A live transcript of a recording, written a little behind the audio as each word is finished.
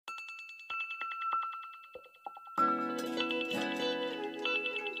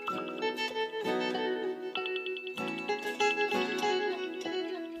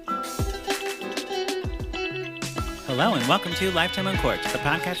Hello and welcome to Lifetime Uncorked, the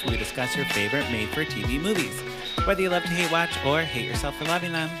podcast where we discuss your favorite made-for-TV movies. Whether you love to hate watch or hate yourself for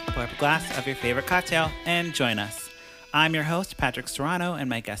loving them, pour up a glass of your favorite cocktail and join us. I'm your host, Patrick Serrano, and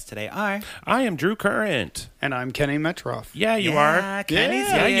my guests today are... I am Drew Current. And I'm Kenny Metroff. Yeah, you are. Kenny's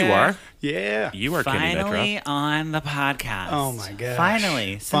Yeah, here. you are. Yeah. You are Kenny Finally Metroff. on the podcast. Oh my gosh.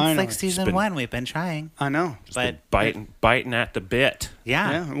 Finally. Since Finally. like season been- 1, we've been trying. I know. But Biting at the bit.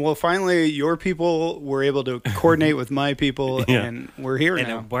 yeah. Well, finally, your people were able to coordinate with my people, Yeah. and we're here And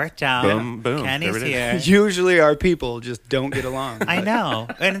now. it worked out. Boom, boom. Kenny's There here. it Usually, our people just don't get along. I know.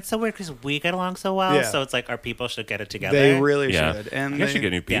 And it's so weird because we get along so well. Yeah. So it's like our people should get it together. They really Yeah. should. And I guess they, you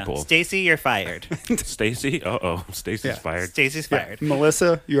get new Yeah. people. Stacy, you're fired. Stacy? Uh-oh. Stacy's Yeah. fired. Stacy's yeah. fired.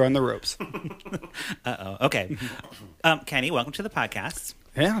 Melissa, you're on the ropes. Uh-oh. Okay. Kenny, welcome to the podcast.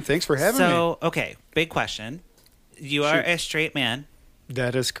 Yeah, thanks for having me. So, okay, big question. You are Shoot. a straight man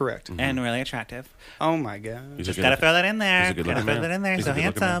That is correct. and really attractive. Oh my god. He's Just a gotta good- throw that in there. he's a good Gotta looking throw man. that in there. He's So a good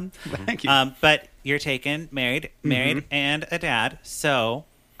looking man. handsome. Thank you. But you're taken, married, and a dad. So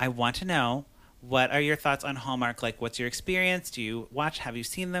I want to know, what are your thoughts on Hallmark? Like, what's your experience? Do you watch? Have you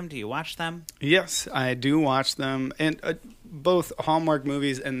seen them? Do you watch them? Yes, I do watch them, and both Hallmark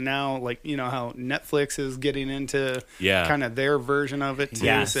movies, and now, like, you know how Netflix is getting into Yeah. kind of their version of it too.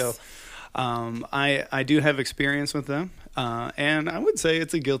 Yes. So I do have experience with them, and I would say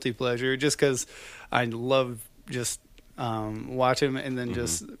it's a guilty pleasure, just because I love just watching them and then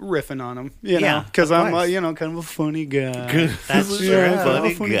just riffing on them. You Yeah, know, because of I'm course. kind of a funny guy. That's true. Yeah, I'm a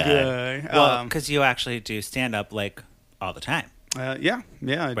Funny guy. Well, because you actually do stand up like all the time. Yeah,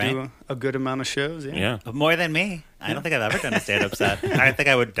 I Right? do a good amount of shows. Yeah. More than me. I don't think I've ever done a stand-up set. I think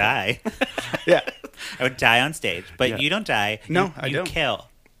I would die. Yeah. I would die on stage. But Yeah. you don't die. No, You- I you don't. kill.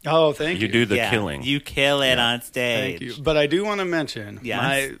 Oh, thank you. You do the Yeah, killing. You kill it on stage. Thank you. But I do want to mention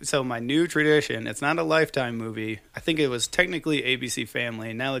Yes. my new tradition. It's not a Lifetime movie. I think it was technically ABC Family,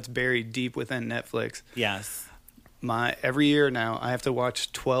 and now it's buried deep within Netflix. Yes. Every year now, I have to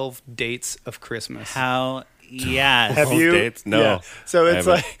watch 12 Dates of Christmas. How? Yes. Have 12 you? dates? No. Yeah. So I it's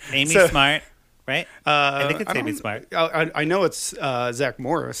haven't. like Amy so, Smart, right? I think it's I Amy don't- Smart. I know it's Zach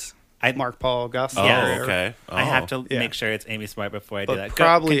Morris. Mark Paul Gosselaar. Oh, Yes. okay. I have to Yeah. make sure it's Amy Smart before I do But that.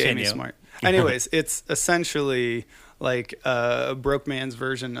 probably Continue. Amy Smart. Anyways, it's essentially like a broke man's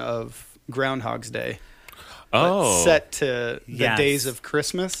version of Groundhog's Day. Oh. Set to the Yes. days of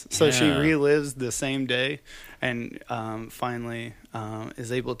Christmas. So she Yeah. relives the same day and finally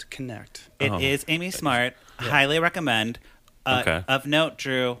is able to connect. It is Amy Smart. Highly recommend. Okay. Of note,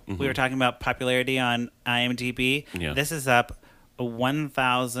 Drew, we were talking about popularity on IMDb. Yeah. This is up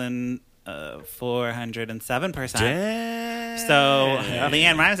 1,407%. Damn. So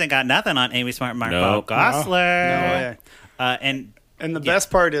Leanne Rimes ain't got nothing on Amy Smart and Mark Nope. Paul Gosselaar. No way. And And the Yeah. best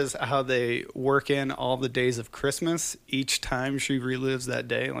part is how they work in all the days of Christmas each time she relives that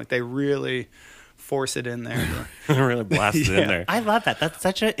day. Like they really force it in there. really blasted Yeah. in there. I love that. That's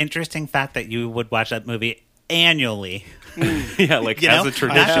such an interesting fact that you would watch that movie annually. Yeah, like You as know, a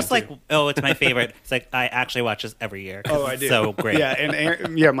tradition. not just like, oh, it's my favorite. It's like I actually watch this every year. 'cause Oh, I it's do. So great. Yeah,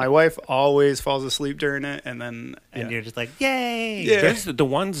 and my wife always falls asleep during it, and then And yeah. you're just like, yay. Yeah. There's the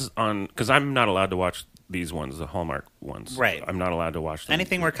ones on, because I'm not allowed to watch these ones, the Hallmark ones. Right. I'm not allowed to watch them.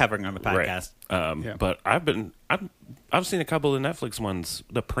 Anything we're covering on the podcast. Right. Yeah. But I've seen a couple of Netflix ones.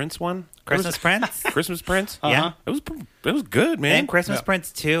 The Prince one, Christmas Prince? Christmas Prince. Yeah. It was good, man. And Christmas Yeah.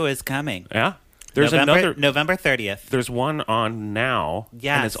 Prince 2 is coming. Yeah. There's November 30th. There's one on now.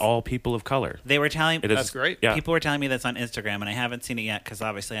 Yes. And it's all people of color. They were telling It is, That's great. Yeah. People were telling me that's on Instagram, and I haven't seen it yet because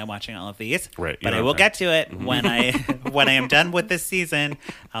obviously I'm watching all of these. Right, you But I don't will have get to it when I when I am done with this season.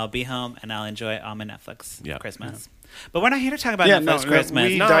 I'll be home and I'll enjoy all my Netflix Yeah. Christmas. But we're not here to talk about Yeah, Netflix no, Christmas.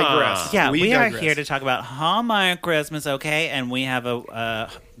 we Nah. digress. Yeah, we are digress. here to talk about Hallmark Christmas, okay? And we have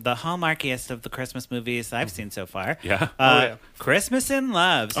the Hallmarkiest of the Christmas movies I've seen so far. Yeah. Yeah. Christmas in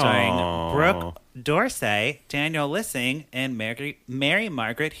Love, starring Aw. Brooke Dorsey, Daniel Lissing, and Mary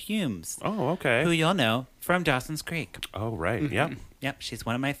Margaret Humes, Oh, okay. who you'll know from Dawson's Creek. Oh, right. Yep. Yep, she's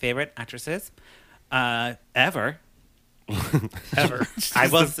one of my favorite actresses ever. ever.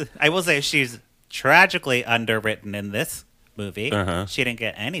 I will say she's tragically underwritten in this movie. Uh-huh. She didn't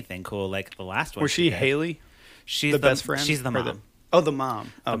get anything cool like the last one. Was she did. Haley, She's the best friend? She's the Or mom. the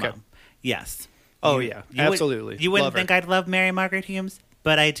mom. The Okay. mom. Yes. Oh, yeah. You would- Absolutely. you wouldn't Love her. think I'd love Mary Margaret Humes,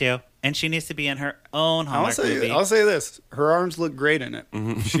 but I do. And she needs to be in her own Hallmark movie. I'll say this: her arms look great in it.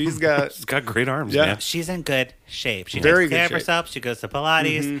 She's got She's got great arms, Yeah. man. She's in good shape. She Very takes care good of shape. herself. She goes to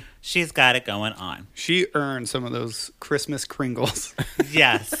Pilates. She's got it going on. she earned some of those Christmas Kringles.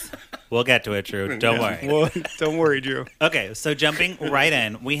 Yes. We'll get to it, Drew. Don't worry. Well, don't worry, Drew. Okay, so jumping right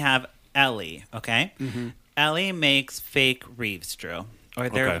in, we have Ellie, okay? Ellie makes fake wreaths, Drew. Or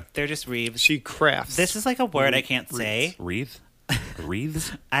they're just wreaths. She crafts. This is like a word I can't say. Wreath?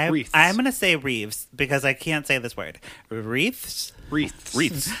 Wreaths? Wreaths. I'm going to say wreaths because I can't say this word. Wreaths? Wreaths.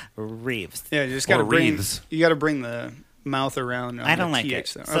 Wreaths. Wreaths. Yeah, you just got to Or bring. wreaths. You got to bring the mouth around. On I don't the like TH it.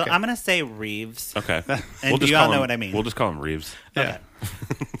 sound. So Okay. I'm going to say Reeves. Okay. And you all know what I mean. We'll just call him Reeves. Yeah.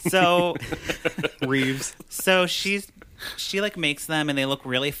 So Reeves. so she like makes them and they look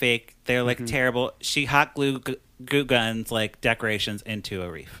really fake. They're like terrible. She hot glue guns like decorations into a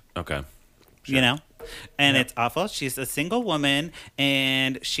wreath. Okay. You know? And it's awful. She's a single woman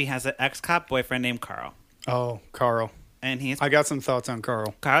and she has an ex-cop boyfriend named Carl. Oh, Carl. And I got some thoughts on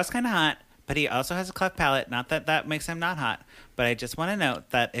Carl. Carl's kind of hot, but he also has a cleft palate. Not that that makes him not hot, but I just want to note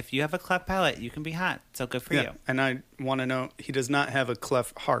that if you have a cleft palate, you can be hot. So good for you. And I want to know he does not have a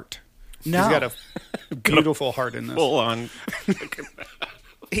cleft heart. No. He's got a beautiful heart in this. Full on.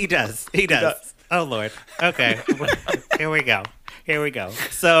 He does. He does. does. Oh Lord. Okay. Here we go.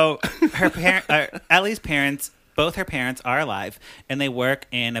 So Ellie's parents, both her parents are alive, and they work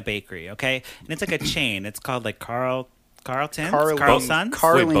in a bakery. Okay, and it's like a chain. It's called like Carlson's. Carlson's.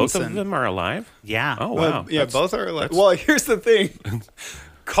 Wait, both Carlingson. of them are alive? Yeah. Oh, Well, wow. yeah, That's- both are alive. Well, here's the thing.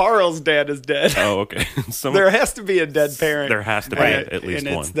 Carl's dad is dead. Oh, okay. There has to be a dead parent. There has to be at least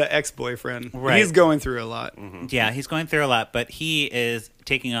and one. it's the ex-boyfriend. Right. He's going through a lot. Yeah, he's going through a lot, but he is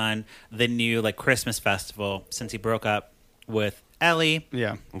taking on the new like Christmas festival since he broke up with Ellie.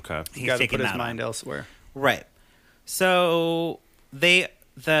 Yeah. Okay. He's Got to taking put his that mind on. elsewhere. Right. So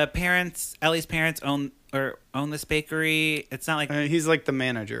Ellie's parents own this bakery. It's not like He's like the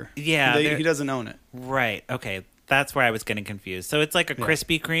manager. Yeah, they're- He doesn't own it. right. Okay, that's where I was getting confused. So it's like a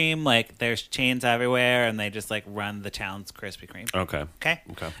Krispy Kreme. Like there's chains everywhere, and they just like run the town's Krispy Kreme. Okay. Okay.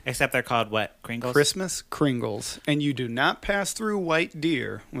 Okay. Except they're called what? Kringles. Christmas Kringles. And you do not pass through White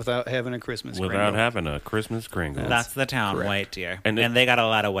Deer without having a Christmas Without Kringle. having a Christmas Kringle. That's the town, correct. White Deer, And and it- they got a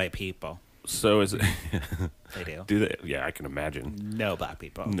lot of white people. So is it? They do. Do they? Yeah, I can imagine. No black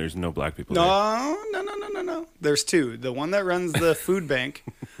people. There's no black people there. No. There's two. The one that runs the food bank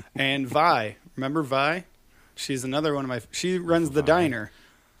and Vi. Remember Vi? She's another one of my... She runs the diner.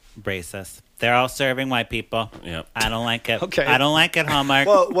 Racist. They're all serving white people. Yep. I don't like it. Okay. I don't like it, Hallmark.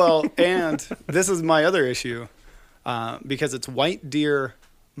 Well, and this is my other issue. Because it's White Deer,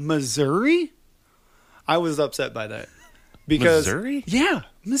 Missouri? I was upset by that. Because, Missouri? Yeah.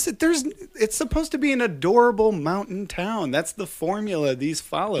 It's supposed to be an adorable mountain town. That's the formula these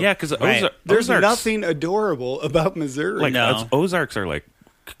follow. Yeah, because Right. There's Ozarks, nothing adorable about Missouri. like No. Ozarks are like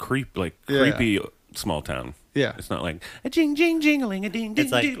creepy small town. Yeah. It's not like a jing jing jingling a ding ding.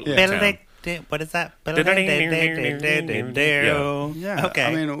 It's like, ding. what is that? Yeah. Okay.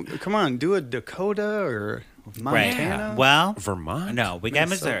 I mean, come on. Do a Dakota or Right. Montana. Well, Vermont? no, we got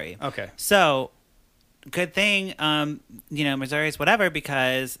Missouri. Okay. So, good thing, Missouri's whatever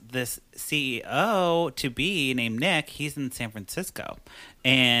because this CEO to be named Nick, he's in San Francisco,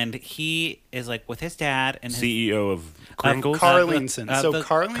 and he is like with his dad and his CEO of Kringles? Carlingson. Of the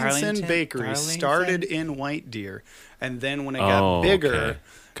Carlingson Bakery Carlingson? started in White Deer, and then when it Oh, got bigger, okay.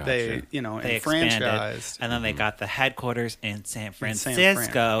 Gotcha. they they expanded, enfranchised. and then they got the headquarters in San Fran.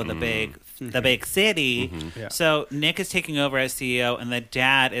 Francisco, the big city. Yeah. So Nick is taking over as CEO, and the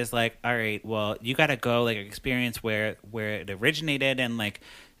dad is like, "All right, well, you got to go like experience where it originated and like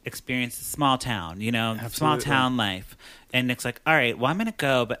experience the small town, small Absolutely. town life." And Nick's like, "All right, well, I'm gonna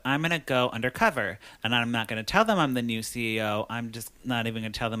go, but I'm gonna go undercover, and I'm not gonna tell them I'm the new CEO. I'm just not even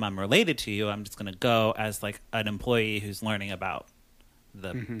gonna tell them I'm related to you. I'm just gonna go as like an employee who's learning about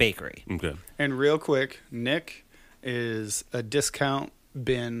the bakery." Okay. And real quick, Nick is a discount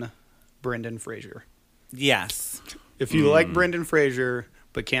bin Brendan Fraser. Yes. If you like Brendan Fraser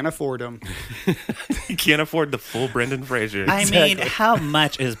but can't afford him, You can't afford the full Brendan Fraser. I mean, how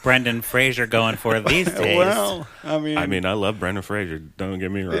much is Brendan Fraser going for these days? well, I mean, I love Brendan Fraser. Don't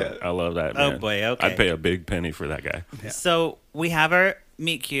get me wrong. Yeah. I love that Oh, man. boy, okay. I'd pay a big penny for that guy. So we have our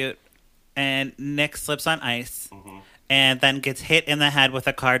meet cute, and Nick slips on ice, and then gets hit in the head with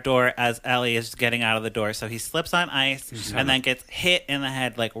a car door as Ellie is getting out of the door. So he slips on ice and then gets hit in the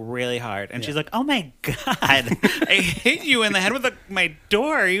head like really hard. And she's like, "Oh my God, I hit you in the head with my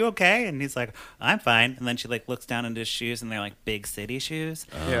door. Are you okay?" And he's like, "I'm fine." And then she like looks down into his shoes, and they're like big city shoes.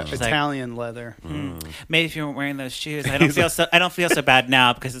 yeah, She's like, Italian leather. Maybe if you weren't wearing those shoes, I don't feel so bad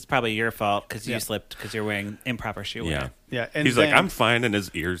now because it's probably your fault because you slipped because you're wearing improper shoe Yeah. wear. Yeah, and He's like, then- I'm fine, and his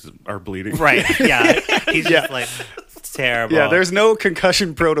ears are bleeding. Right. Yeah. He's just like, it's terrible. Yeah, there's no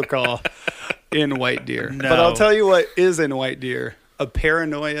concussion protocol in White Deer. No. But I'll tell you what is in White Deer. a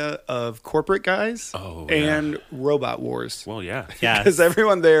paranoia of corporate guys and robot wars. Well, yeah. Yeah. Because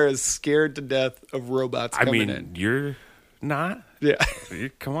everyone there is scared to death of robots coming in. You're not. Yeah.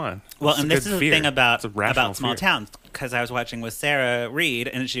 Come on. Well, It's and a this good is the fear. thing about It's a rational small fear. towns, because I was watching with Sarah Reed,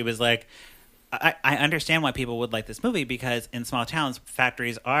 and she was like, I understand why people would like this movie, because in small towns,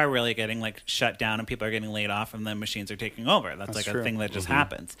 factories are really getting like shut down and people are getting laid off and then machines are taking over. That's like true. a thing that just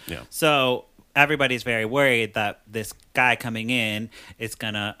happens. Yeah. So everybody's very worried that this guy coming in is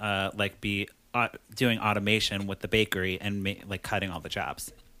gonna be doing automation with the bakery and like cutting all the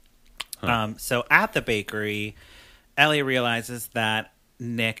jobs. So at the bakery, Ellie realizes that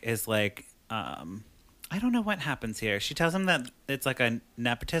Nick is like, I don't know what happens here. She tells him that it's like a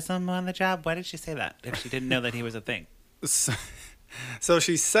nepotism on the job. Why did she say that if she didn't know that he was a thing? So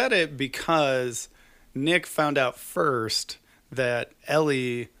she said it because Nick found out first that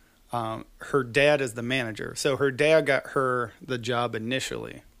Ellie, her dad is the manager. So her dad got her the job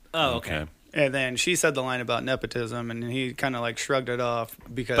initially. Oh, okay. And then she said the line about nepotism, and he kind of like shrugged it off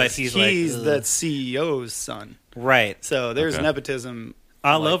because But he's like, the ugh. CEO's son. Right. So there's Okay. nepotism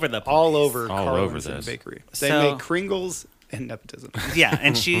All over the place. all over All Carlin's over and this. Bakery. They So- make Kringles and nepotism. Yeah,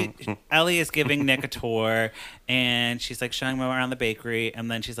 and Ellie is giving Nick a tour, and she's like showing him around the bakery, and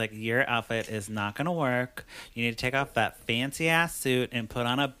then she's like, your outfit is not going to work. You need to take off that fancy-ass suit and put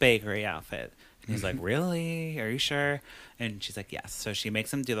on a bakery outfit. And he's like, really? Are you sure? And she's like, yes. So she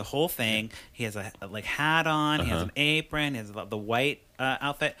makes him do the whole thing. He has a like hat on. He has an apron. He has the white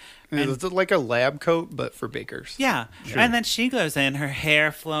outfit. And It's like a lab coat, but for bakers. yeah. And then she goes in, her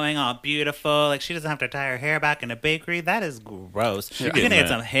hair flowing all beautiful. Like, she doesn't have to tie her hair back in a bakery. That is gross. You're going to get that.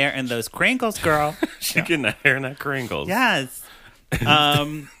 some hair in those crinkles, girl. She's getting a hair in that Kringles. Yes.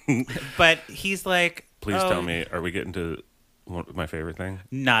 But he's like, Please oh, tell me, are we getting to my favorite thing?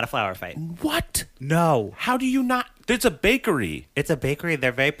 not a flower fight. What? No. How do you not? There's a bakery. It's a bakery.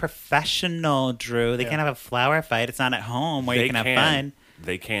 They're very professional, Drew. They can't have a flower fight. It's not at home where you can have fun.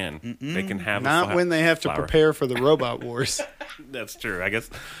 They can. They can have. Not when they have to flower. prepare for the robot wars. That's true. I guess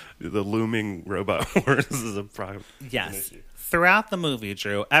the looming robot wars is a problem. Yes. Throughout the movie,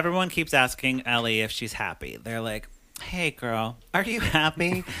 Drew, everyone keeps asking Ellie if she's happy. They're like, hey, girl, are you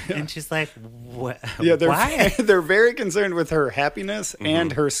happy? And she's like, what? Yeah, Why? they're very concerned with her happiness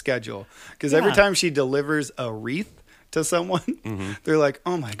and her schedule. Because every Yeah. time she delivers a wreath to someone, they're like,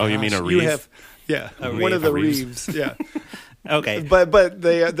 "Oh my gosh, Oh, you mean a you wreath? have one of the A wreath. wreaths." Yeah, Okay. but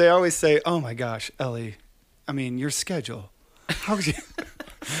they always say, "Oh my gosh, Ellie, I mean your schedule. How could you?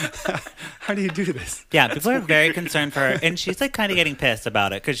 How do you do this?" Yeah, people are very concerned for her, and she's like kind of getting pissed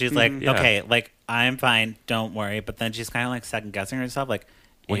about it because she's like, Yeah. okay, like I'm fine, don't worry. But then she's kind of like second guessing herself, like,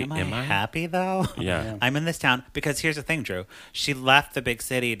 Wait, am am I I? happy though? Yeah. I'm in this town because here's the thing, Drew. She left the big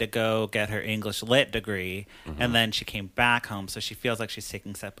city to go get her English Lit degree, and then she came back home, so she feels like she's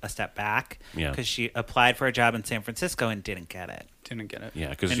taking a step back Yeah. because she applied for a job in San Francisco and didn't get it. Didn't get it. Yeah,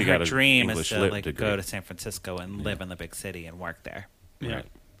 because And she her got a dream English is to lit like degree. go to San Francisco and live in the big city and work there. Yeah. Right.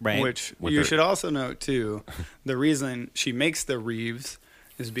 Right. Which With you her- should also note too, the reason she makes the wreaths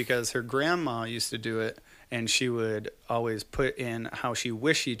is because her grandma used to do it, and she would always put in how she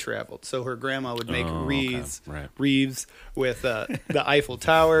wished she traveled. So her grandma would make Oh, okay. wreaths, Right. wreaths with the Eiffel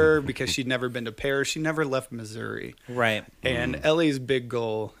Tower because she'd never been to Paris. She never left Missouri. Right. And Ellie's big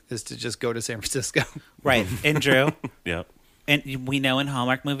goal is to just go to San Francisco. Right. And Drew, Yep. and we know in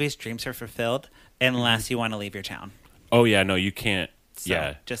Hallmark movies, dreams are fulfilled unless you want to leave your town. Oh yeah, no, you can't. So,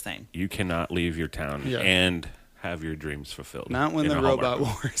 yeah, just saying. you cannot leave your town Yeah. and have your dreams fulfilled. Not when in the a Hallmark robot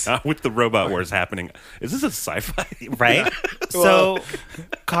movie. wars. Not with the robot wars happening. Is this a sci-fi? Right? Well- So,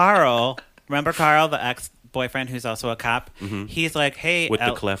 Carl, remember Carl, the ex-boyfriend who's also a cop? He's like, hey, With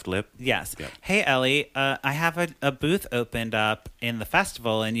the cleft lip. Yes. Yeah. Hey, Ellie, I have a booth opened up in the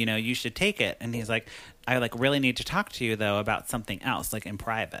festival, and, you should take it. And he's like, I, like, really need to talk to you, though, about something else, like, in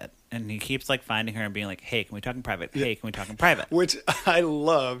private. And he keeps, like, finding her and being like, hey, can we talk in private? Hey, can we talk in private? Which I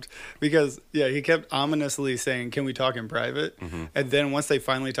loved because, he kept ominously saying, "Can we talk in private?" And then once they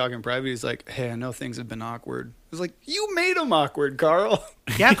finally talk in private, he's like, "Hey, I know things have been awkward." I was like, "You made them awkward, Carl.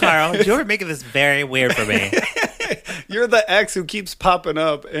 Yeah, Carl, you're making this very weird for me. You're the ex who keeps popping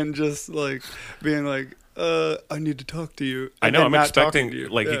up and just, like, being like, I need to talk to you." I and know. then I'm not expecting. talking to you.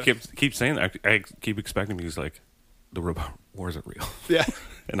 Like Yeah. he keeps saying that. I keep expecting because like the robot wars are real, Yeah.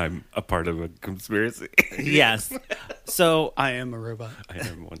 and I'm a part of a conspiracy. Yes. So I am a robot. I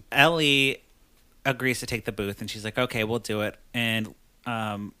am one. Ellie agrees to take the booth, and she's like, okay, we'll do it. And,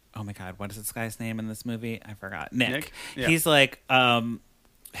 oh my God, what is this guy's name in this movie? I forgot. Nick. Nick? Yeah. He's like,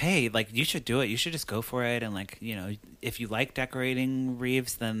 hey, like, you should do it. You should just go for it. And, like, if you like decorating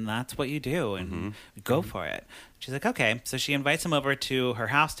Reeves, then that's what you do. And go for it. She's like, okay. So she invites him over to her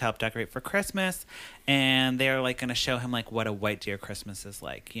house to help decorate for Christmas. And they're, like, going to show him, like, what a white deer Christmas is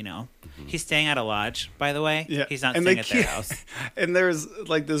like, He's staying at a lodge, by the way. Yeah. He's not staying at their house. And there's,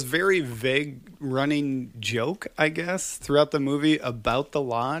 like, this very vague running joke, I guess, throughout the movie about the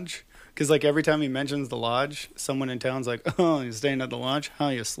lodge. Because, like, every time he mentions the lodge, someone in town's like, oh, you're staying at the lodge? How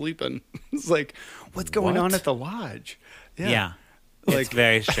you sleeping? It's like, what's going on at the lodge? Yeah. Like, It's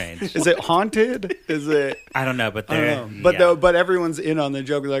very strange. is it haunted? Is it... I don't know, but I they're... don't know. But, but everyone's in on the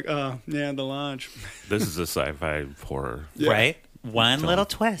joke. Like, oh, yeah, the lodge. This is a sci-fi horror. Yeah. Right? One little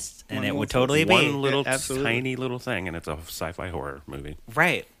twist, and One it little would twist. totally be. One little absolutely. tiny little thing, and it's a sci-fi horror movie.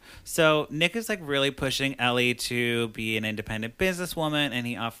 Right. So Nick is, like, really pushing Ellie to be an independent businesswoman, and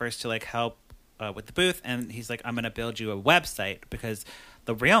he offers to, like, help with the booth, and he's like, I'm going to build you a website because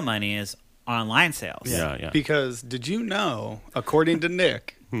the real money is online sales. Yeah. Because did you know, according to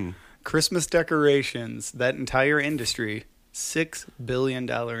Nick, Christmas decorations, that entire industry, $6 billion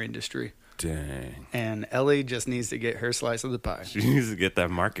industry. Dang. And Ellie just needs to get her slice of the pie. She needs to get that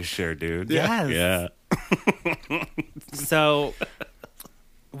market share, dude. Yes. Yeah. So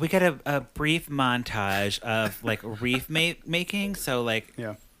we get a brief montage of, like, wreath making. So, like,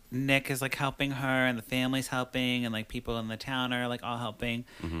 Yeah. Nick is, like, helping her, and the family's helping, and, like, people in the town are, like, all helping,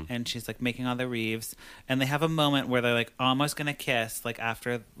 and she's, like, making all the wreaths, and they have a moment where they're, like, almost gonna kiss, like,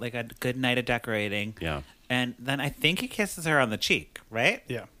 after, like, a good night of decorating. Yeah. And then I think he kisses her on the cheek, right?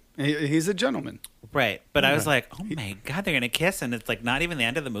 Yeah. He's a gentleman. Right. But I was like, oh my God, they're gonna kiss, and it's, like, not even the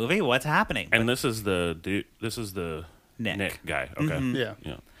end of the movie? What's happening? And this is the dude. This is the Nick. guy. Okay. Yeah.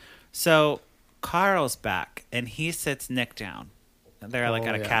 Yeah. So Carl's back, and he sits Nick down. They're, like, Oh,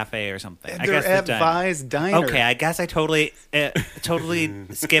 at a yeah. cafe or something. I They're guess at the Vi's Diner. Okay, I guess I totally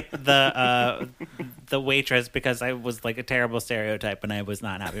skipped the waitress because I was, like, a terrible stereotype and I was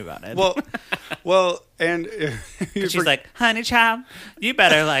not happy about it. Well, and she's like, honey child, you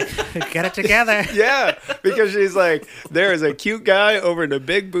better, like, get it together. yeah, because she's like, there is a cute guy over in the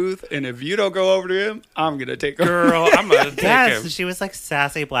big booth, and if you don't go over to him, I'm gonna take him. Girl, I'm gonna take Yes, him. she was, like,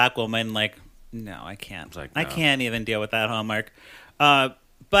 sassy black woman, like, no, I can't. It's like, I no. can't even deal with that Hallmark.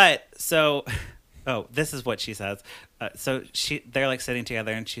 But so, this is what she says. So they're, like, sitting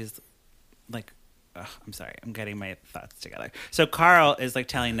together, and she's like, I'm sorry, I'm getting my thoughts together. So Carl is, like,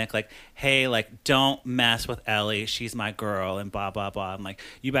 telling Nick, like, hey, like, don't mess with Ellie. She's my girl, and blah, blah, blah. I'm like,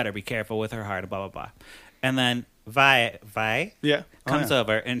 you better be careful with her heart, and blah, blah, blah. And then Vi Yeah. comes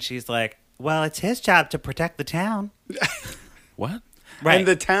over, and she's like, well, it's his job to protect the town. What? Right. And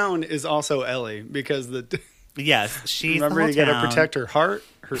the town is also Ellie because Yes, she's remember the whole you got to town. protect her heart,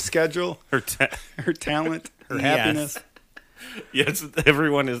 her schedule, Her her talent, her Yes. happiness. yes,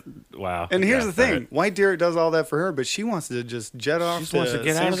 everyone is. Wow. And here's Yeah, the thing: alright. White Deer does all that for her, but she wants to just jet off just to wants to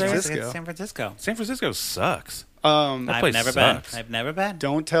get San out of there. Francisco. San Francisco. San Francisco sucks. Um, That I've place never sucks. been. I've never been.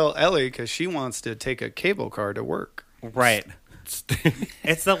 don't tell Ellie because she wants to take a cable car to work. Right.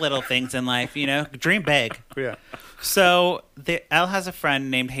 It's the little things in life, Dream big. Yeah, So Elle has a friend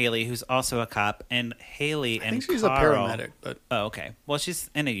named Haley who's also a cop, and Haley I and think she's Carl, a paramedic, but Oh, okay. Well, she's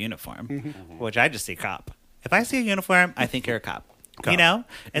in a uniform, which I just see cop. If I see a uniform, I think you're a cop. Cop. It's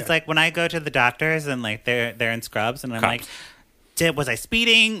Yeah. like when I go to the doctors and, like, they're in scrubs, and I'm Cops. like, was I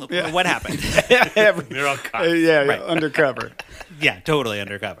speeding? Yeah. What happened? They're all cops. yeah, Right. undercover. Yeah, totally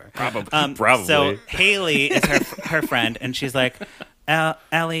undercover. Probably. So Haley is her friend, and she's like,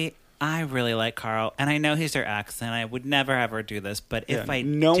 Ellie, I really like Carl, and I know he's her ex, and I would never ever do this, but if Yeah, I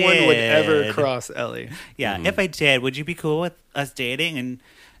no did, one would ever cross Ellie. Yeah, if I did, would you be cool with us dating? And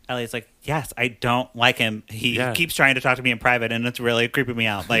Ellie's like, yes, I don't like him. He Yeah. keeps trying to talk to me in private, and it's really creeping me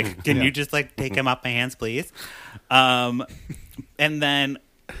out. Like, can Yeah. you just, like, take him off my hands, please? And then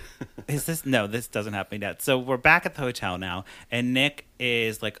this doesn't happen yet. So we're back at the hotel now, and Nick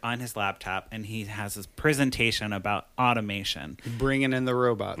is, like, on his laptop, and he has this presentation about automation, Bringing in the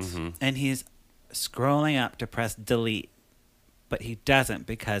robots. and he's scrolling up to press delete, but he doesn't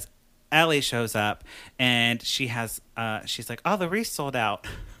because Ellie shows up, and she's like, oh, the wreaths sold out.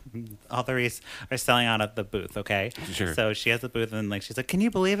 All the wreaths are selling out at the booth, okay? Sure. So she has the booth, and, like, she's like, can you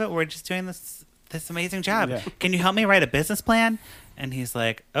believe it? We're just doing this amazing job. Yeah. Can you help me write a business plan? And he's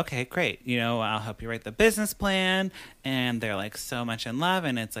like, okay, great. I'll help you write the business plan. And they're, like, so much in love,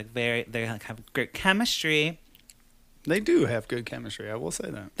 and it's, like, they, like, have great chemistry. They do have good chemistry. I will say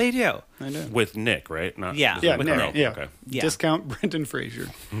that. They do. I do. With Nick, right? Not Yeah. Yeah, with Nick, Carl. yeah. Okay. Yeah. Discount Brendan Fraser.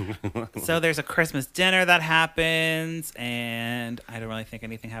 So there's a Christmas dinner that happens, and I don't really think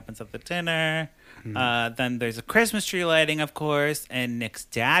anything happens at the dinner. Then there's a Christmas tree lighting, of course, and Nick's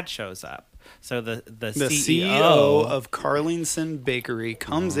dad shows up. So the The CEO CEO of Carlingson Bakery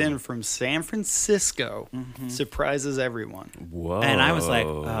comes in from San Francisco, surprises everyone. Whoa. and I was like,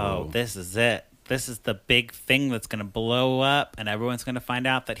 oh, this is it. This is the big thing that's going to blow up, and everyone's going to find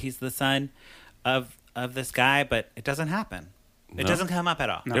out that he's the son of this guy, but it doesn't happen. It No. doesn't come up at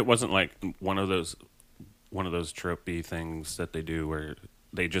all. It wasn't like one of those tropey things that they do where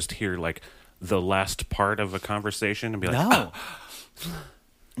they just hear like the last part of a conversation and be like, No.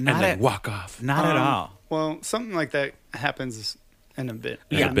 and Not then at, walk off. not at all. Well, something like that happens in a bit.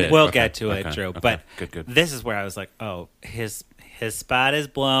 In a Yeah, bit. we'll Okay, get to it, okay, Drew. okay. But Good. this is where I was like, oh, his spot is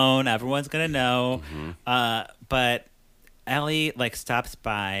blown. Everyone's gonna know. But Ellie stops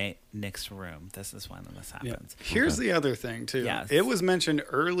by Nick's room. This is when this Yeah. happens. Here's the other thing, too. Yes. It was mentioned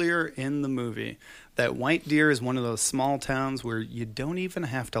earlier in the movie that White Deer is one of those small towns where you don't even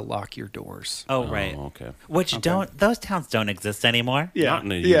have to lock your doors. Oh, right. Okay. Which those towns don't exist anymore. Not in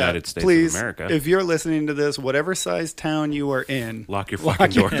the United States of please, America. If you're listening to this, whatever size town you are in, Lock your fucking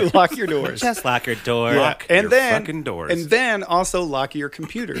door. lock your doors. Just lock your door. Yeah. Lock and your then, fucking doors. And then also lock your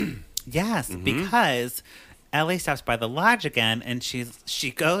computer. Yes, Mm-hmm. because Ellie stops by the lodge again, and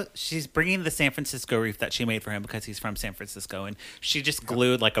she's bringing the San Francisco wreath that she made for him because he's from San Francisco, and she just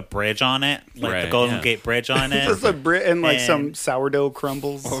glued a bridge on it, the Right, Golden yeah. Gate Bridge on it. Just a and some And- sourdough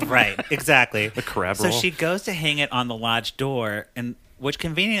crumbles. Right, exactly. The crab So roll. she goes to hang it on the lodge door, and which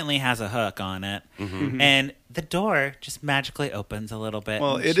conveniently has a hook on it, Mm-hmm. and the door just magically opens a little bit.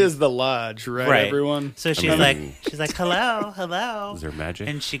 Well, and it she- is the lodge, right, right. everyone? So she's mean- like, hello, hello. Is there magic?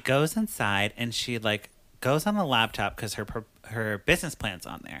 And she goes inside, and she goes on the laptop because her business plan's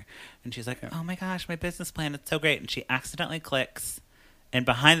on there, and she's like, oh my gosh, my business plan, it's so great. And she accidentally clicks, and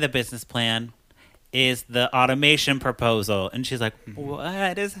behind the business plan is the automation proposal, and she's like,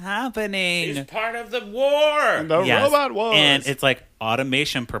 what is happening? It's part of the war. The Yes. robot wars. And it's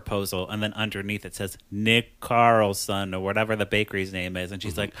automation proposal, and then underneath it says Nick Carlson or whatever the bakery's name is, and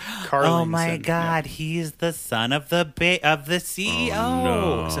she's like, "Oh my Carlingson, God, he's the son of the CEO." Oh,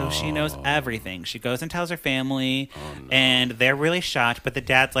 no. So she knows everything. She goes and tells her family, and they're really shocked. But the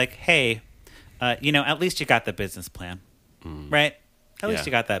dad's like, "Hey, at least you got the business plan, right? At least Yeah.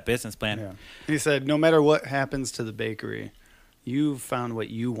 you got that business plan." Yeah. He said, no matter what happens to the bakery, you've found what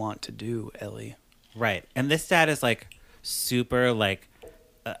you want to do, Ellie. Right. And this dad is super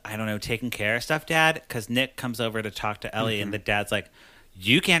I don't know, taking care of stuff, dad, because Nick comes over to talk to Ellie, and the dad's like,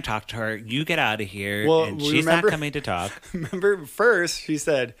 you can't talk to her. You get out of here. Well, and she's not remember- coming to talk. Remember, first she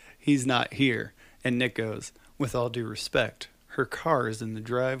said, he's not here. And Nick goes, with all due respect, her car is in the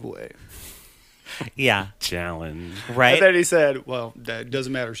driveway. Yeah. Challenge. Right? And then he said, well, that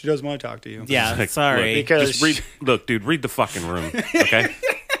doesn't matter. She doesn't want to talk to you. Yeah, Like, sorry. look, Because just read. Look, dude, read the fucking room. Okay.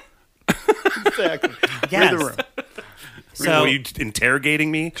 Exactly. Yes. Read the room. So, Were you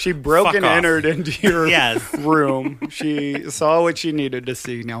interrogating me? She broke Fuck and off. entered into your Yes. room. She saw what she needed to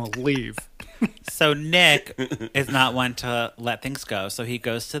see. Now leave. so Nick is not one to let things go. So he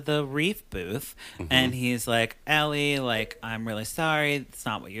goes to the wreath booth, and he's like, Ellie, I'm really sorry. It's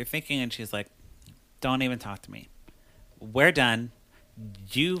not what you're thinking. And she's like, don't even talk to me. We're done.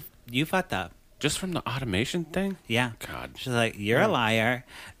 You fucked up. Just from the automation thing? Yeah. God. She's like, you're a liar.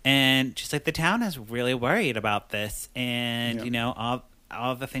 And she's like, the town is really worried about this. And, Yeah.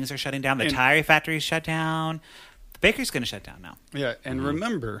 all the things are shutting down. The And- tire factory's shut down. The bakery's going to shut down now. Yeah, and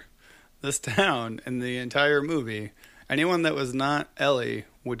remember, this town in the entire movie, anyone that was not Ellie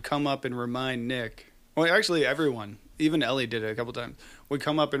would come up and remind Nick. Well, actually, everyone, even Ellie did it a couple times, would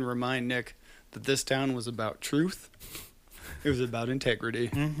come up and remind Nick that this town was about truth. It was about integrity,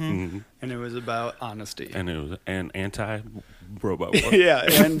 Mhm. and it was about honesty. And it was an anti-robot war. Yeah,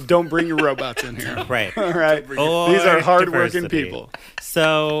 and don't bring your robots in here. Right. All right. Or These are hardworking diversity. people.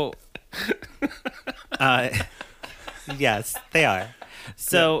 So, yes, they are.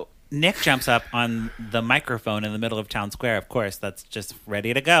 So Nick jumps up on the microphone in the middle of town square. Of course, that's just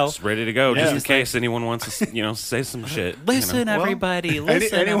ready to go. Just ready to go, Yeah. just in Just case anyone wants to, say some shit. Listen, Well, everybody.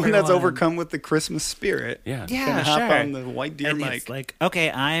 Listen, anyone that's everyone. overcome with the Christmas spirit Yeah. Yeah, can hop sure. on the White Deer And mic. it's like,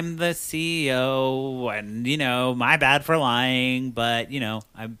 okay, I'm the CEO, and my bad for lying, but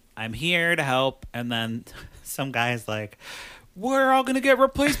I'm here to help. And then some guy's like, we're all gonna get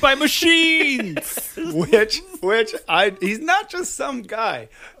replaced by machines. Which he's not just some guy.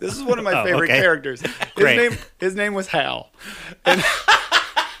 This is one of my Oh, favorite okay. characters. Great. His name was Hal. And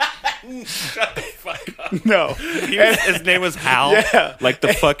Shut the fuck up. No. His name was Hal. Yeah. Like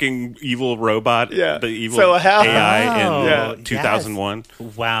the fucking evil robot. Yeah. The evil So Hal- AI in Yeah. 2001.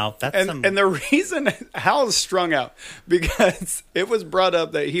 Wow, that's some. And the reason Hal is strung out because it was brought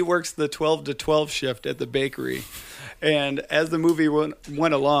up that he works the 12 to 12 shift at the bakery. And as the movie went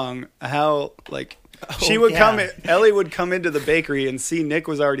along, Hal, like, she would Ellie would come into the bakery and see Nick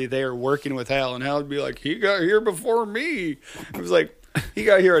was already there working with Hal. And Hal would be like, he got here before me. It was like, he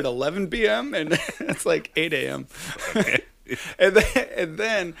got here at 11 p.m. and it's like 8 a.m. and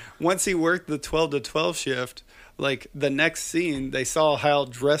then once he worked the 12 to 12 shift, like the next scene, they saw Hal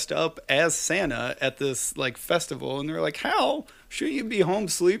dressed up as Santa at this like festival. And they're like, Hal, shouldn't you be home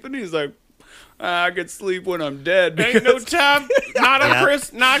sleeping? He's like, I could sleep when I'm dead. Ain't no time. Not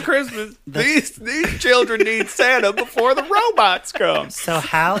not Christmas. These children need Santa before the robots come. So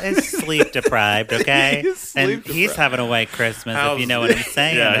Hal is sleep deprived, okay? He's sleep and he's deprived. having a white Christmas, if you know what I'm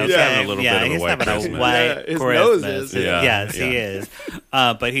saying. Yeah, he's okay? having a little bit of a he's white having Christmas. a white Yeah, his Christmas. nose is. Yeah. Yes, he Yeah. is.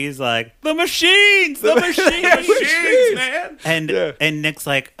 But he's like, the machines, man. And Yeah. and Nick's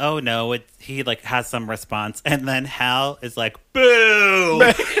like, oh no, he like has some response, and then Hal is like, boo.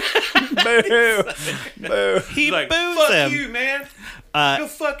 Boo. Boo. He Like, boos fuck him. you, man. Go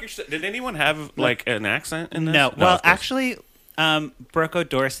fuck yourself. Did anyone have like an accent in this? No, well, of course. actually, Brooke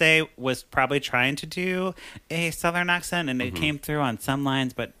Dorsey was probably trying to do a Southern accent, and it came through on some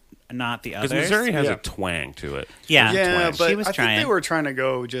lines, but not the others. because Missouri has Yeah. a twang to it. Yeah, Yeah, she but was I trying. think they were trying to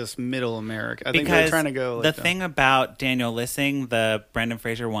go just middle America. I think they were Because trying to go like the thing about Daniel Lissing, the Brendan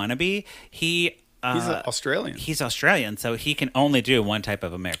Fraser wannabe, he's he's Australian. He's Australian, so he can only do one type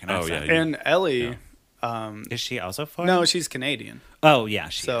of American Oh, accent. yeah. And Ellie, Is she also foreign? no, she's Canadian. Oh, yeah,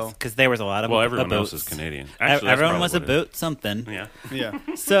 she So- is. Because there was a lot of Well, everyone else boots. is Canadian. Ev- Actually, that's Everyone probably was what it about something. is. Yeah.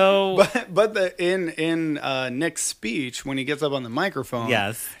 Yeah. So, But in Nick's speech, when he gets up on the microphone,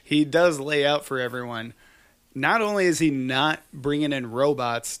 yes. he does lay out for everyone. Not only is he not bringing in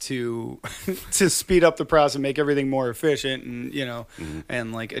robots to to speed up the process and make everything more efficient and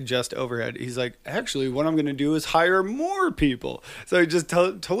and like adjust overhead, he's like, actually, what I'm going to do is hire more people. So he just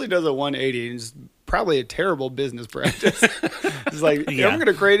totally does a 180 and just probably a terrible business practice. It's like, Yeah. I'm going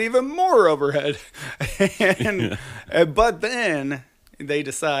to create even more overhead. But then they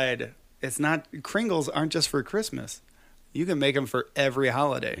decide it's not, Kringles aren't just for Christmas. You can make them for every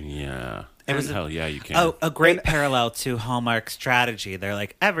holiday. Yeah. It was Hell yeah, you can. Oh, a great parallel to Hallmark's strategy. They're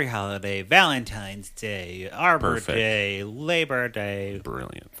like, every holiday, Valentine's Day, Arbor Perfect. Day, Labor Day,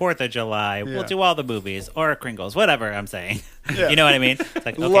 Brilliant. 4th of July. We'll Yeah. do all the movies or Kringles, whatever I'm saying. Yeah. You know what I mean? It's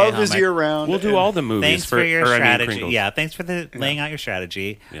like, okay, Love is Hallmark, year round. We'll do all the movies thanks for your or, I mean, strategy. Kringles. Yeah, thanks for laying out your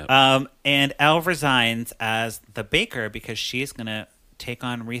strategy. Yep. And Elle resigns as the baker because she's going to take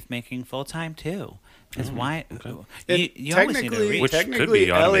on wreath making full time too. Because why? You always need a technically- wreath. Which could Technically,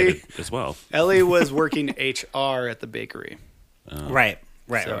 be automated Ellie- as well. Ellie was working HR at the bakery. Right.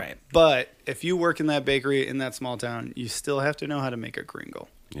 So- But if you work in that bakery in that small town, you still have to know how to make a Kringle.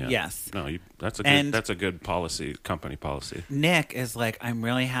 Yeah. Yes. No, that's a And- good. That's a good policy, company policy. Nick is like, I'm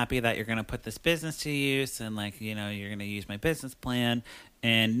really happy that you're going to put this business to use and like, you're going to use my business plan.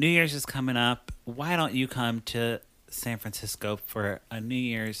 And New Year's is coming up. Why don't you come to San Francisco for a New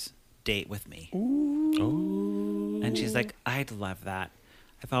Year's date with me? Oh. And she's like, I'd love that.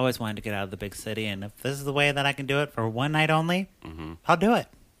 I've always wanted to get out of the big city. And if this is the way that I can do it for one night only, I'll do it.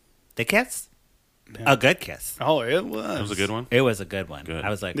 They kiss. Yeah. A good kiss. Oh, it was. That was a good one. It was a good one. Good. I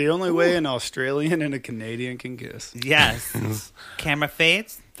was like, The only way an Australian and a Canadian can kiss. yes. Camera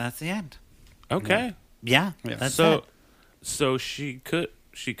fades. That's the end. Okay. Yeah. Yeah. That's so, it. so she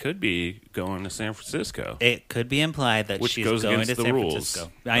could be going to San Francisco, It could be implied that which she's goes going against to the San rules.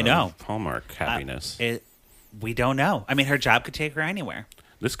 Francisco. I know. of Hallmark happiness. We don't know. I mean, her job could take her anywhere.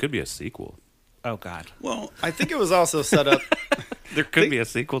 This could be a sequel. Oh, God. Well, I think it was also set up. There could be a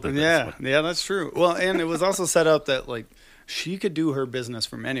sequel to this. Yeah, one. yeah, that's true. Well, and it was also set up that like she could do her business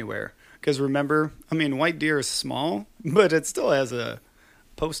from anywhere. Because remember, I mean, White Deer is small, but it still has a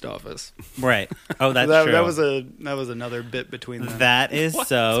post office. Right. Oh, that's that, true. that was another bit between them. That is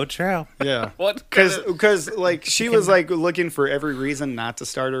so true. Yeah. What? Because like she was like looking for every reason not to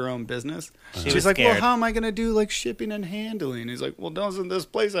start her own business. She She's was like, scared. well, how am I going to do like shipping and handling? He's like, well, doesn't this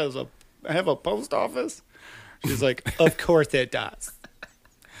place have a post office? She's like, of course it does.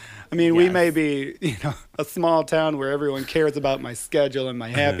 I mean, we Yes. may be, a small town where everyone cares about my schedule and my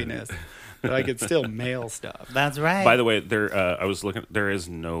happiness, but I could still mail stuff. That's right. By the way, I was looking. There is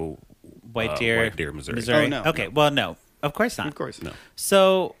no White Deer, Missouri. Oh, no, Okay. no. Well, no. Of course not. Of course. No,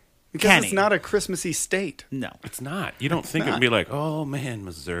 So, Because Kenny. it's not a Christmassy state. No. it's not. You don't think not. it'd be like, oh man,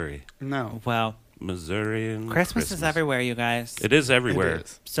 Missouri. No. Well, Missouri and Christmas is everywhere, you guys. It is everywhere. It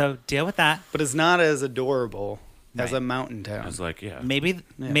is. So deal with that. But it's not as adorable as Right. a mountain town. I was like, yeah.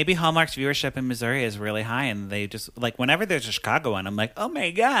 Maybe Hallmark's viewership in Missouri is really high, and they just like whenever there's a Chicago one, I'm like, oh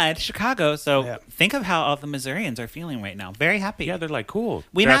my god, Chicago. So Yeah. think of how all the Missourians are feeling right now. Very happy. Yeah, they're like, cool.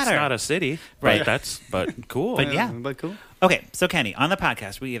 We That's matter. not a city, Right. but cool. But yeah. But cool. Okay, so Kenny, on the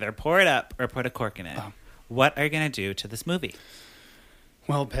podcast, we either pour it up or put a cork in it. Oh. What are you gonna do to this movie?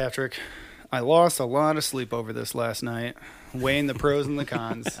 Well, Patrick, I lost a lot of sleep over this last night, weighing the pros and the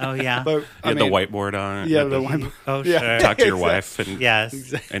cons. Oh yeah. But You I had mean, the whiteboard on it. Yeah, You the had to whiteboard. Oh Yeah. sure. Talk to your wife and,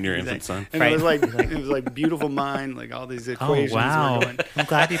 Yes. and your infant son. And Right. it was like beautiful mind, like all these Oh equations wow. were going. I'm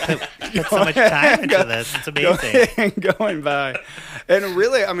glad you put so much time into this. It's amazing. going by. And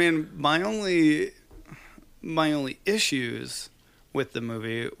really, I mean, my only issues with the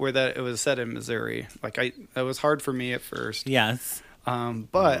movie were that it was set in Missouri. Like that was hard for me at first. Yes.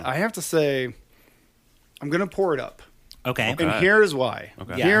 But I have to say, I'm gonna pour it up, Okay. Okay. and here's why.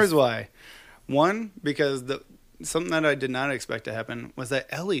 Okay. Yes. Here's why. One, because something that I did not expect to happen was that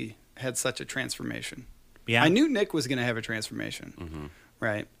Ellie had such a transformation. Yeah. I knew Nick was gonna have a transformation,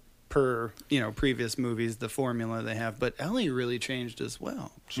 right? Per previous movies, the formula they have, but Ellie really changed as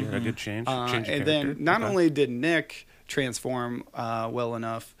well. She had a good change. And Change of then character. not Okay. only did Nick transform well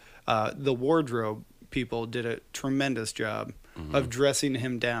enough, the wardrobe people did a tremendous job of dressing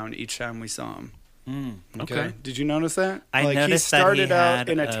him down each time we saw him. Okay. Did you notice that? I like noticed he that he started out had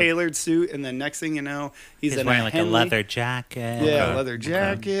in a a- tailored suit, and then next thing you know, he's in wearing a like Henley, a leather jacket. yeah, Okay. leather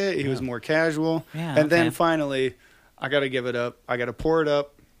jacket. He was more casual. Yeah, and then okay. finally, I got to give it up. I got to pour it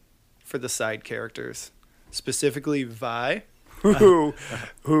up for the side characters, specifically Vi, who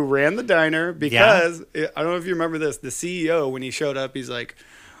ran the diner because I don't know if you remember this. The CEO, when he showed up, he's like,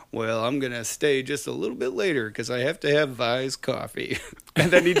 "Well, I'm gonna stay just a little bit later because I have to have Vi's coffee." And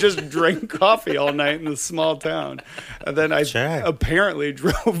then he just drank coffee all night in this small town. And then I Sure. apparently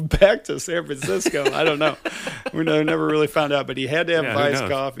drove back to San Francisco. I don't know. We never really found out, but he had to have Yeah, who Vi's knows?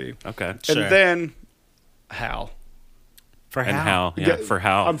 coffee. Okay. Sure. And then Hal. For And Hal. Hal. Yeah, for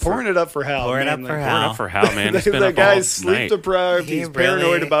Hal. I'm pouring it up for Hal. Pour it man. up for Like, Hal. Pour it up for Hal, man. It's the been up guy's all sleep night. deprived. He He's paranoid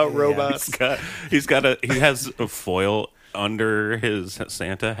really- about yeah. robots. He has a foil under his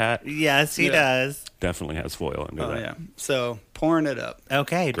Santa hat. Yes, he Yeah. does. Definitely has foil under Oh that. yeah. So pouring it up.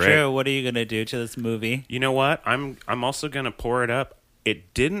 Okay, Great. Drew, what are you gonna do to this movie? You know what? I'm also gonna pour it up.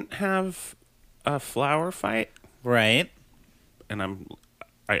 It didn't have a flower fight, Right. and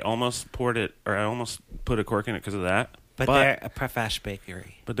I almost poured it, or I almost put a cork in it because of that. But they're a profesh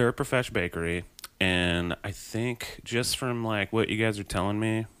bakery. But they're a profesh bakery, and I think just from like what you guys are telling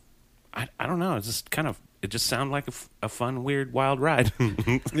me, I don't know. It's just it just sounded like a fun, weird, wild ride.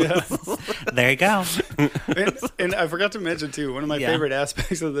 Yeah. There you go. and I forgot to mention too, one of my Yeah. favorite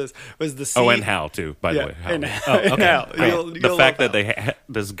aspects of this was the Oh, scene. and Hal too. By Yeah, the way, Hal. and, Oh, okay. and Hal. Great. You'll The fact love that Hal.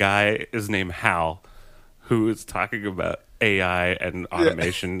 this guy is named Hal, who is talking about AI and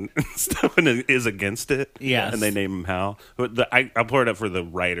automation and stuff, and is against it. Yes. and they name him Hal. But I'll pour it up for the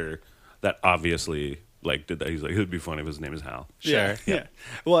writer that obviously like did that. He's like, it would be funny if his name is Hal. Yeah, Sure. yeah.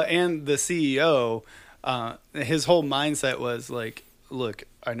 Well, and the CEO, his whole mindset was like, look,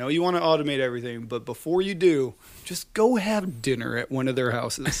 I know you want to automate everything, but before you do, just go have dinner at one of their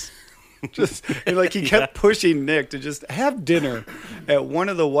houses. And like he kept pushing Nick to just have dinner at one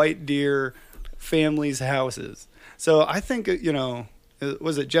of the White Deer family's houses. So I think,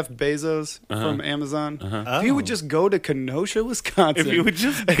 was it Jeff Bezos from Amazon? If he would Oh. just go to Kenosha, Wisconsin. If you would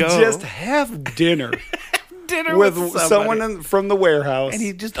just and go. just have dinner Dinner with somebody. someone from the warehouse. and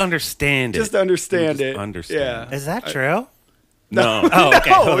he just understand it. Just understand He it. just understand Yeah. Is that true? No. Oh,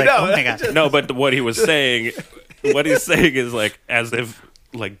 okay. I was like, no, oh my god. No, but what he was saying, is like as if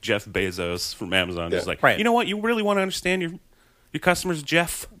like Jeff Bezos from Amazon is like, Right. you know what? You really want to understand your customers,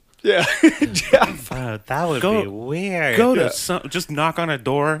 Jeff? Yeah. Jeff. Oh, that would Go- be weird. Go to Yeah. just knock on a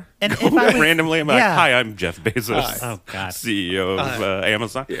door And go if I was- randomly. I'm like, yeah. hi, I'm Jeff Bezos, Hi. Oh god. CEO of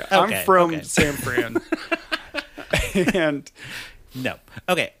Amazon. Yeah. Okay, I'm from okay. San Fran. And No.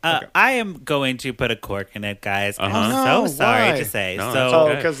 Okay. I am going to put a cork in it, guys. I'm Oh, no, so sorry why? to say. No, so, it's oh,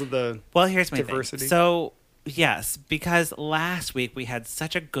 okay. because of the well, here's my Diversity. thing. So, yes, because last week we had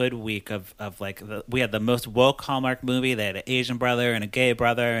such a good week of like we had the most woke Hallmark movie. They had an Asian brother and a gay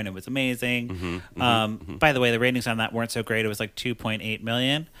brother, and it was amazing. By the way, the ratings on that weren't so great. It was like 2.8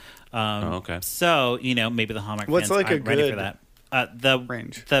 million. okay. So maybe the Hallmark What's fans like a aren't ready for good that. The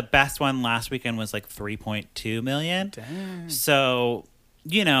range? The best one last weekend was like 3.2 million. Dang. So,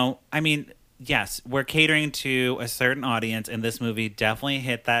 I mean, yes, we're catering to a certain audience, and this movie definitely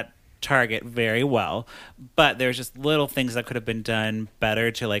hit that target very well, but there's just little things that could have been done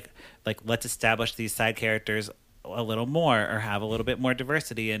better to like let's establish these side characters a little more or have a little bit more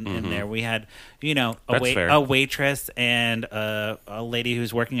diversity in there. We had, you know, a waitress and a lady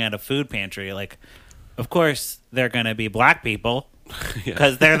who's working at a food pantry. Like, of course they're going to be black people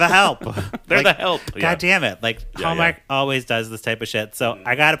because they're the help. They're the help. God damn it. Like, Hallmark always does this type of shit. So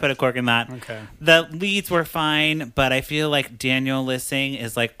I got to put a cork in that. Okay. The leads were fine, but I feel like Daniel Lissing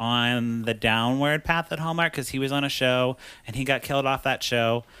is like on the downward path at Hallmark because he was on a show and he got killed off that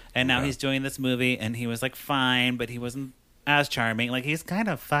show. And now he's doing this movie and he was like fine, but he wasn't as charming. Like, he's kind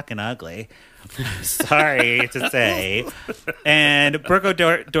of fucking ugly. Sorry to say. And Brooke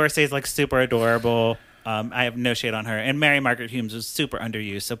Dorsey is like super adorable. I have no shade on her. And Mary Margaret Humes was super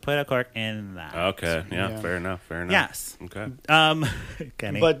underused, so put a cork in that. Okay, yeah. Fair enough. Yes. Okay.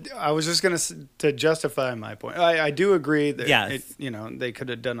 Kenny. But I was just going to justify my point. I do agree that Yes. they could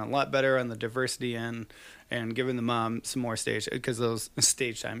have done a lot better on the diversity end and given the mom some more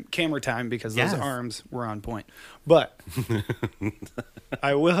camera time because those arms were on point. But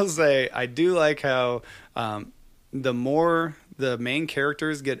I will say I do like how the more the main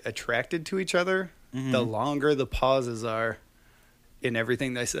characters get attracted to each other, the longer the pauses are in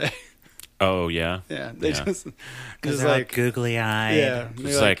everything they say. Oh, yeah? Yeah. They just they're like googly eyed. Yeah.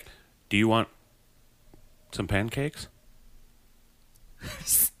 It's like, do you want some pancakes?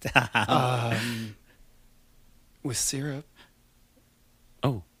 Stop. With syrup.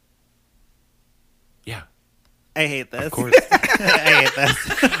 Oh. Yeah. I hate this. Of course. I hate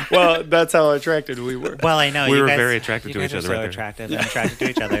this. Well, that's how attracted we were. Well, I know We you were guys, very attracted you to guys each are other so right there. attractive and attracted to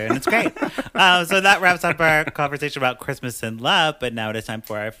each other, and it's great. So that wraps up our conversation about Christmas and love. But now it is time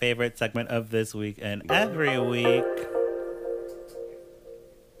for our favorite segment of this week and every week.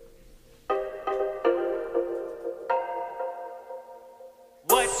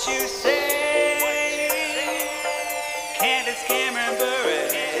 What you say? Candace Cameron Bure.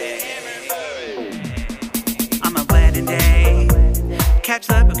 On my wedding day, catch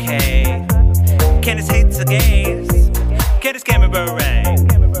the bouquet. Candace hates the gays. Candace Cameron Bure.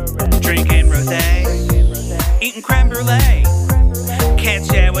 Drinking rosé, eating creme brulee. Can't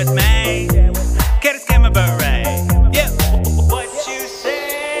share with me. Candace Cameron Bure. Yeah. What you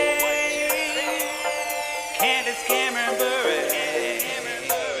say? Candace Cameron Bure.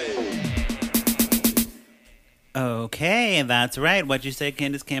 Okay, that's right. What you say,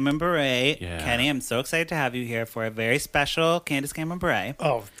 Candace Cameron Bure. Yeah. Kenny, I'm so excited to have you here for a very special Candace Cameron Bure.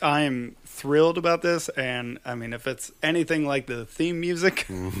 Oh, I am thrilled about this, and I mean, if it's anything like the theme music,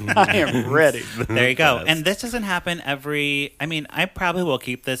 I am ready. There you go. Yes. And this doesn't happen I probably will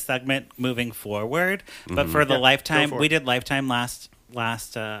keep this segment moving forward, but for the Lifetime, go for we it. did Lifetime last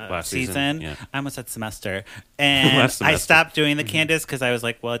season. Yeah. I almost said semester. And Last semester. I stopped doing the Candace because I was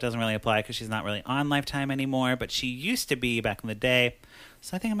like, well, it doesn't really apply because she's not really on Lifetime anymore, but she used to be back in the day.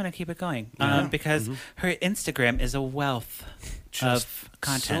 So I think I'm going to keep it going because her Instagram is a wealth of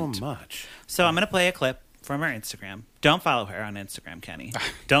content. So much. So I'm going to play a clip from her Instagram. Don't follow her on Instagram, Kenny.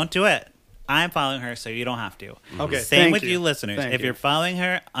 Don't do it. I'm following her, so you don't have to. Okay, Same thank with you. you listeners. Thank If you. you're following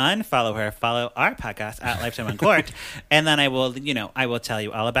her, unfollow her. Follow our podcast at Lifetime Uncorked, and then I will tell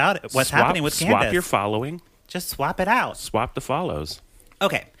you all about it. What's happening with Candace? Swap your following. Just swap it out. Swap the follows.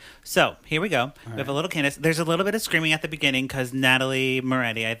 Okay, so here we go. We have a little Candace. There's a little bit of screaming at the beginning because Natalie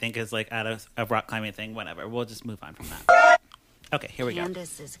Moretti, I think, is like at a rock climbing thing. Whatever. We'll just move on from that. Okay, here we go.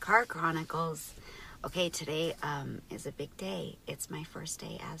 Candace's Car Chronicles. Okay, today is a big day. It's my first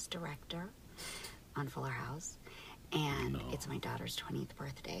day as director on Fuller House, and it's my daughter's 20th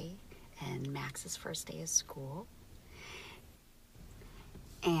birthday, and Max's first day of school.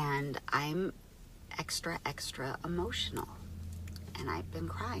 And I'm extra emotional, and I've been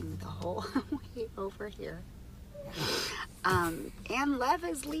crying the whole way over here. And Lev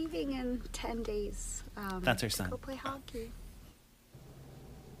is leaving in 10 days. That's her to son. go play hockey.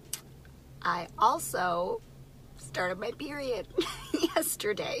 I also started my period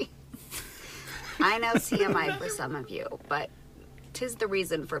yesterday. I know CMI for some of you, but 'tis the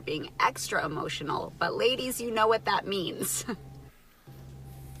reason for being extra emotional. But ladies, you know what that means.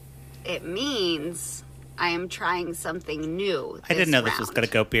 It means I am trying something new. I didn't know this was going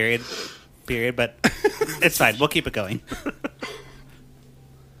to go period, but it's fine. We'll keep it going.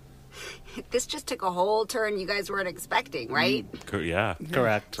 This just took a whole turn you guys weren't expecting, right? Yeah.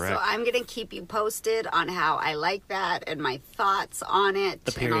 Correct. So I'm going to keep you posted on how I like that and my thoughts on it.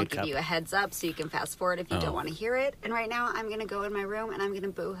 The And I'll period give cup. you a heads up so you can fast forward if you don't want to hear it. And right now I'm going to go in my room and I'm going to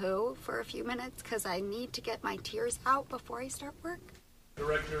boo-hoo for a few minutes because I need to get my tears out before I start work.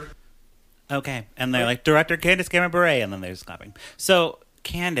 Okay, and they're like, Director Candace Cameron Bure, and then they're just clapping. So,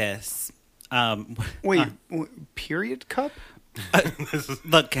 Candace. Wait, period cup?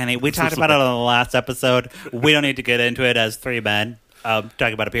 Look, Kenny, we talked about it on the last episode. We don't need to get into it as three men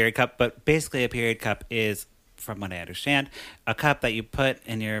talking about a period cup, but basically a period cup is, from what I understand, a cup that you put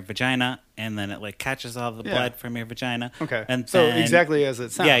in your vagina and then it like catches all the blood from your vagina. Okay. And so then, exactly as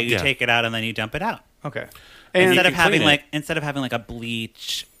it sounds. yeah, you take it out and then you dump it out. Okay. And And instead of having like a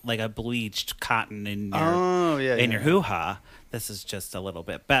bleached cotton in your your hoo-ha, this is just a little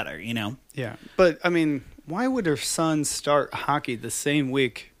bit better, you know? yeah. But I mean, why would her son start hockey the same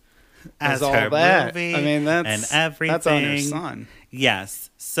week As all her that? movie I mean, that's and everything. That's on her son. Yes.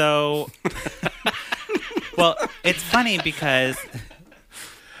 So, well, it's funny because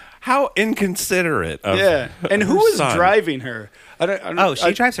How inconsiderate of And who her was son. driving her?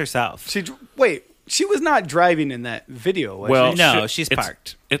 she drives herself. Wait. She was not driving in that video, was Well, she? No, she's it's-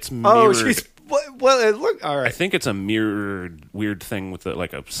 parked. It's mirrored. Oh, she's... Well, it looked... All right. I think it's a mirrored weird thing with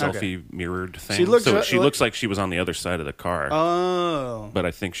like a selfie mirrored thing. She looked so she looks like she was on the other side of the car. Oh. But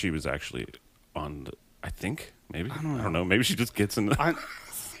I think she was actually on the... I think, maybe. I don't know. Maybe she just gets in the...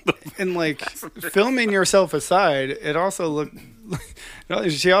 And like filming yourself aside, it also looked.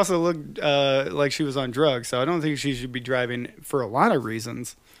 She also looked like she was on drugs, so I don't think she should be driving for a lot of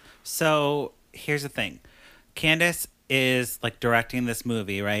reasons. So here's the thing. Candace is like directing this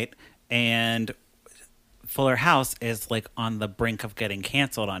movie, right? And Fuller House is like on the brink of getting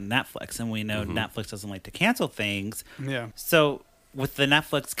canceled on Netflix. And we know Netflix doesn't like to cancel things. Yeah. So with the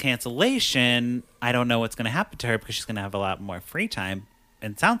Netflix cancellation, I don't know what's going to happen to her because she's going to have a lot more free time.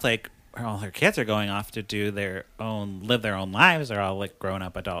 And it sounds like all her kids are going off to live their own lives. They're all like grown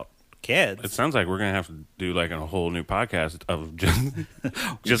up adult kids. It sounds like we're gonna have to do like a whole new podcast of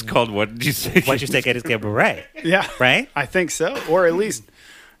just called "What Did You Say?" What you say, Candace Cabaret? Yeah. Right? I think so, or at least,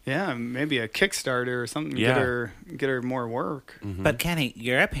 maybe a Kickstarter or something. Yeah. Get her more work. But Kenny,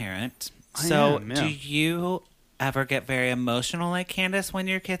 you're a parent, I so am, yeah. do you ever get very emotional like Candace when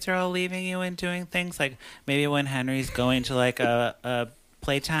your kids are all leaving you and doing things like maybe when Henry's going to like a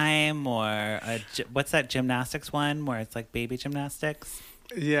playtime or what's that gymnastics one where it's like baby gymnastics?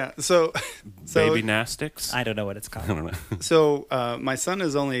 Yeah. So Baby Nastics. I don't know what it's called. I don't know. So my son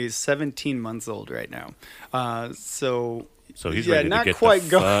is only 17 months old right now. So So he's ready not to get quite the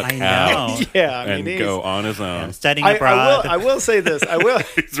go- fuck I out know. yeah, I and mean, go on his own. Studying I abroad. will say this.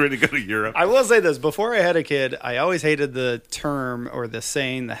 He's ready to go to Europe. I will say this. Before I had a kid, I always hated the term or the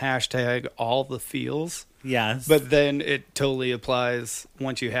saying, the hashtag, all the feels. Yes. But then it totally applies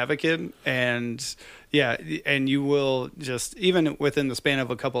once you have a kid. And yeah, and you will just, even within the span of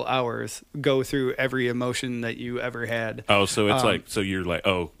a couple hours, go through every emotion that you ever had. Oh, so it's like, so you're like,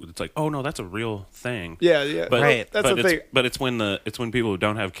 oh, it's like, oh no, that's a real thing. Yeah. But, Right. That's but the it's, thing. But it's when people who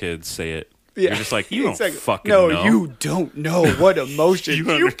don't have kids say it. Yeah. You're just like, you don't Exactly. fucking no, know. you don't know what emotion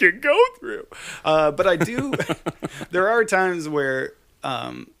you can go through. But I do. There are times where,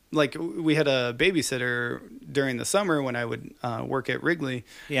 like, we had a babysitter during the summer when I would work at Wrigley.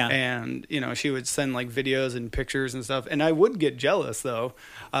 Yeah. And, she would send, like, videos and pictures and stuff. And I would get jealous, though.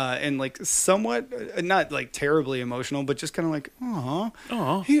 And, like, somewhat, not, like, terribly emotional, but just kind of like,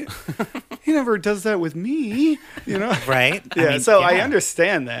 aw, he never does that with me, right? Yeah, I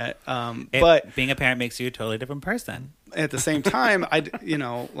understand that. But being a parent makes you a totally different person. at the same time, I don't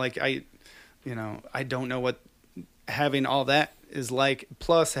know what having all that is like,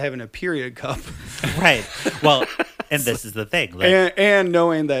 plus having a period cup. Right. Well, and this is the thing. Like, and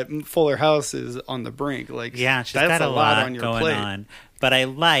knowing that Fuller House is on the brink. Like, yeah, she's that's got a lot on your going plate. on. But I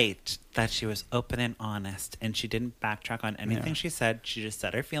liked that she was open and honest, and she didn't backtrack on anything Yeah. she said. She just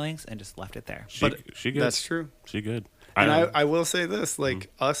said her feelings and just left it there. She good. That's true. She good. And I will say this,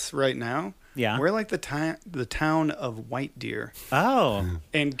 like, us right now, Yeah. we're like the town of White Deer, Oh,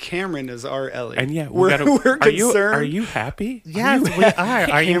 and Cameron is our Ellie. And yeah, we're concerned. Are you happy? yes, we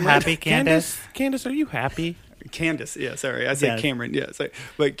are. Are you Cameron? happy, Candace? Candace, are you happy? Candace, yeah, sorry, I said Yes. Cameron, yeah, sorry.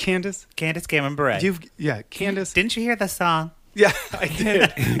 But Candace, Candace Cameron Bure. Candace, Didn't you hear the song? yeah, I did.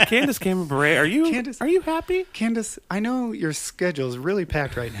 Candace Cameron Bure, are you Candace. are you happy? Candace, I know your schedule's really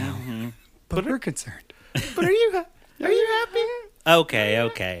packed right now, Mm-hmm. but we're concerned. But are you happy?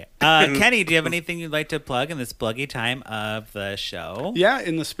 Okay. Kenny, do you have anything you'd like to plug in this pluggy time of the show? Yeah,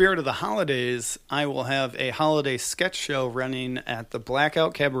 in the spirit of the holidays, I will have a holiday sketch show running at the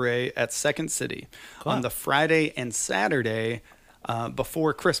Blackout Cabaret at Second City on the Friday and Saturday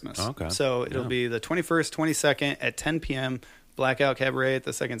before Christmas. Okay. So it'll be the 21st, 22nd at 10 p.m. Blackout Cabaret at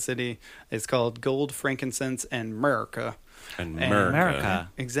the Second City. It's called Gold, Frankincense, and America. And And America.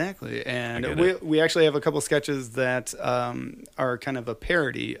 Exactly. I And get we actually have a couple sketches that are kind of a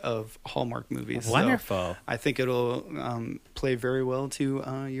parody of Hallmark movies. So Wonderful. I think it'll play very well to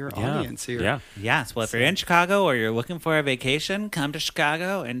your audience here. Yeah. Yes. Well, if you're in Chicago or you're looking for a vacation, come to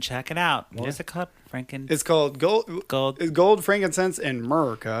Chicago and check it out. What is it called? It's called Gold, Frankincense, and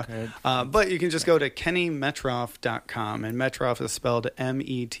Murica. But you can just go to KennyMetroff.com, and Metroff is spelled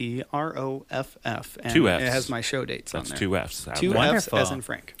Metroff. And Two Fs. it has my show dates That's on there. two Fs. out Two there. Wonderful. Fs as in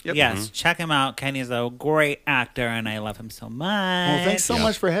Frank. Yep. Yes, check him out. Kenny's a great actor, and I love him so much. Well, thanks so Yeah.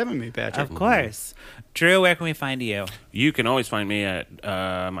 much for having me, Patrick. Of course. Drew, where can we find you? You can always find me at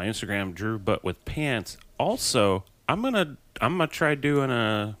my Instagram, Drew Butt with Pants. Also, I'm gonna try doing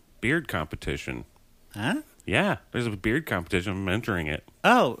a beard competition. Huh? Yeah, there's a beard competition. I'm entering it.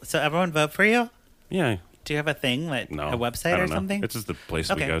 Oh, so everyone vote for you? Yeah. Do you have a thing, like No. a I website or don't know. something? It's just the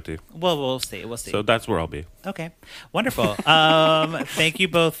place Okay. we go to. Well, we'll see. We'll see. So that's where I'll be. Okay. Wonderful. Thank you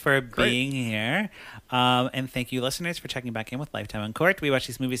both for being here. And thank you, listeners, for checking back in with Lifetime in Court. We watch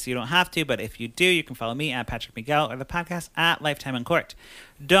these movies so you don't have to, but if you do, you can follow me at Patrick Miguel or the podcast at Lifetime in Court.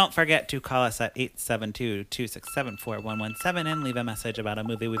 Don't forget to call us at 872-267-4117 and leave a message about a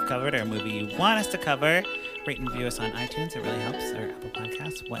movie we've covered or a movie you want us to cover. Rate and review us on iTunes. It really helps. Or Apple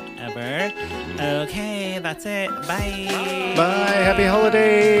Podcasts, whatever. Okay, that's it. Bye. Bye. Happy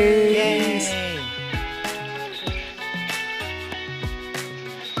holidays.